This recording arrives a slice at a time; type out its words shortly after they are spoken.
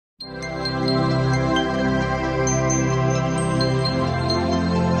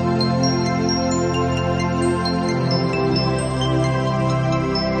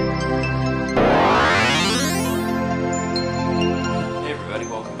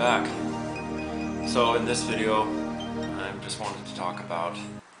back. So in this video, I just wanted to talk about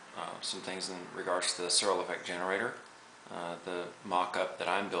some things in regards to the Searle effect generator, the mock-up that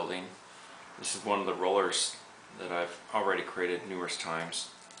I'm building. This is one of the rollers that I've already created numerous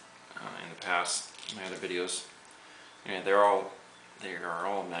times in the past, my other videos, and they are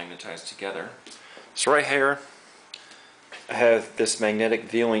all magnetized together. So right here, I have this magnetic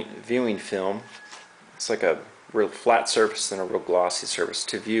viewing film. It's like a real flat surface and a real glossy surface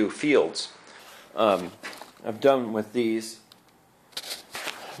to view fields. I've done with these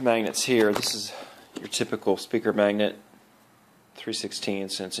magnets here. This is your typical speaker magnet,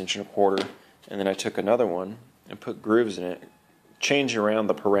 3/16 inch and a quarter, and then I took another one and put grooves in it, change around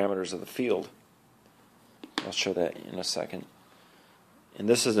the parameters of the field. I'll show that in a second. And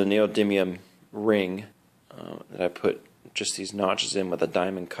this is a neodymium ring that I put just these notches in with a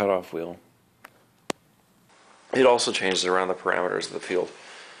diamond cutoff wheel. It also changes around the parameters of the field.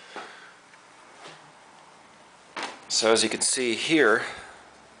 So as you can see here,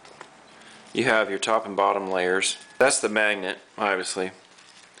 you have your top and bottom layers. That's the magnet, obviously.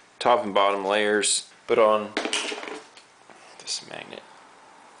 Top and bottom layers put on this magnet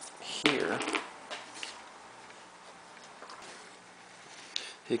here.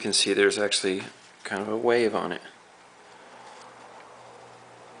 You can see there's actually kind of a wave on it.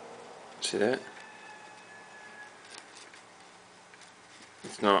 See that?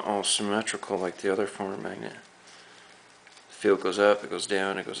 It's not all symmetrical like the other form of magnet. The field goes up, it goes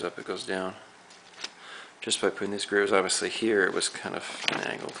down, it goes up, it goes down. Just by putting these grooves, obviously here it was kind of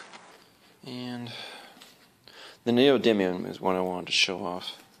angled. And the neodymium is what I wanted to show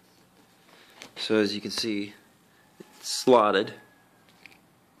off. So as you can see, it's slotted.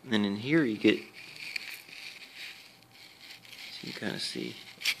 And in here you get, so you can kind of see,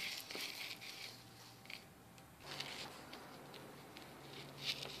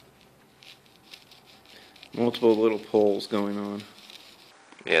 multiple little poles going on.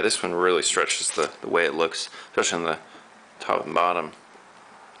 Yeah, this one really stretches the way it looks, especially on the top and bottom.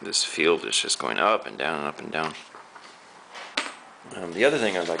 This field is just going up and down and up and down. The other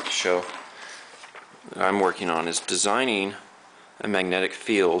thing I'd like to show that I'm working on is designing a magnetic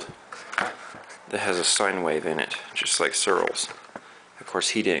field that has a sine wave in it, just like Searle's. Of course,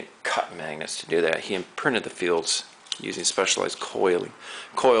 he didn't cut magnets to do that. He imprinted the fields using specialized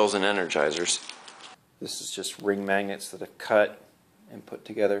coils and energizers. This is just ring magnets that are cut and put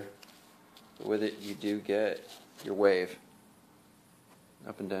together. But with it, you do get your wave.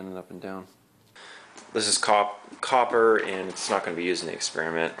 Up and down and up and down. This is copper, and it's not going to be used in the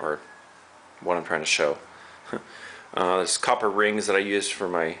experiment or what I'm trying to show. There's copper rings that I used for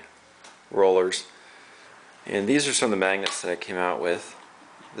my rollers. And these are some of the magnets that I came out with.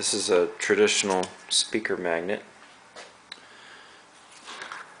 This is a traditional speaker magnet.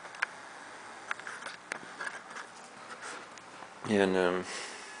 And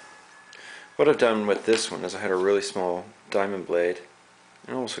what I've done with this one is I had a really small diamond blade.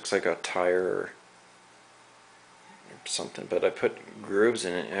 It almost looks like a tire or something, but I put grooves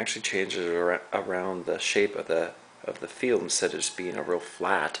in it and it actually changes around the shape of the field instead of just being a real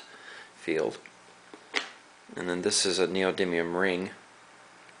flat field. And then this is a neodymium ring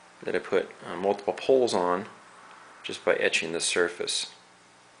that I put multiple poles on just by etching the surface.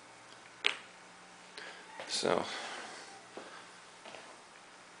 So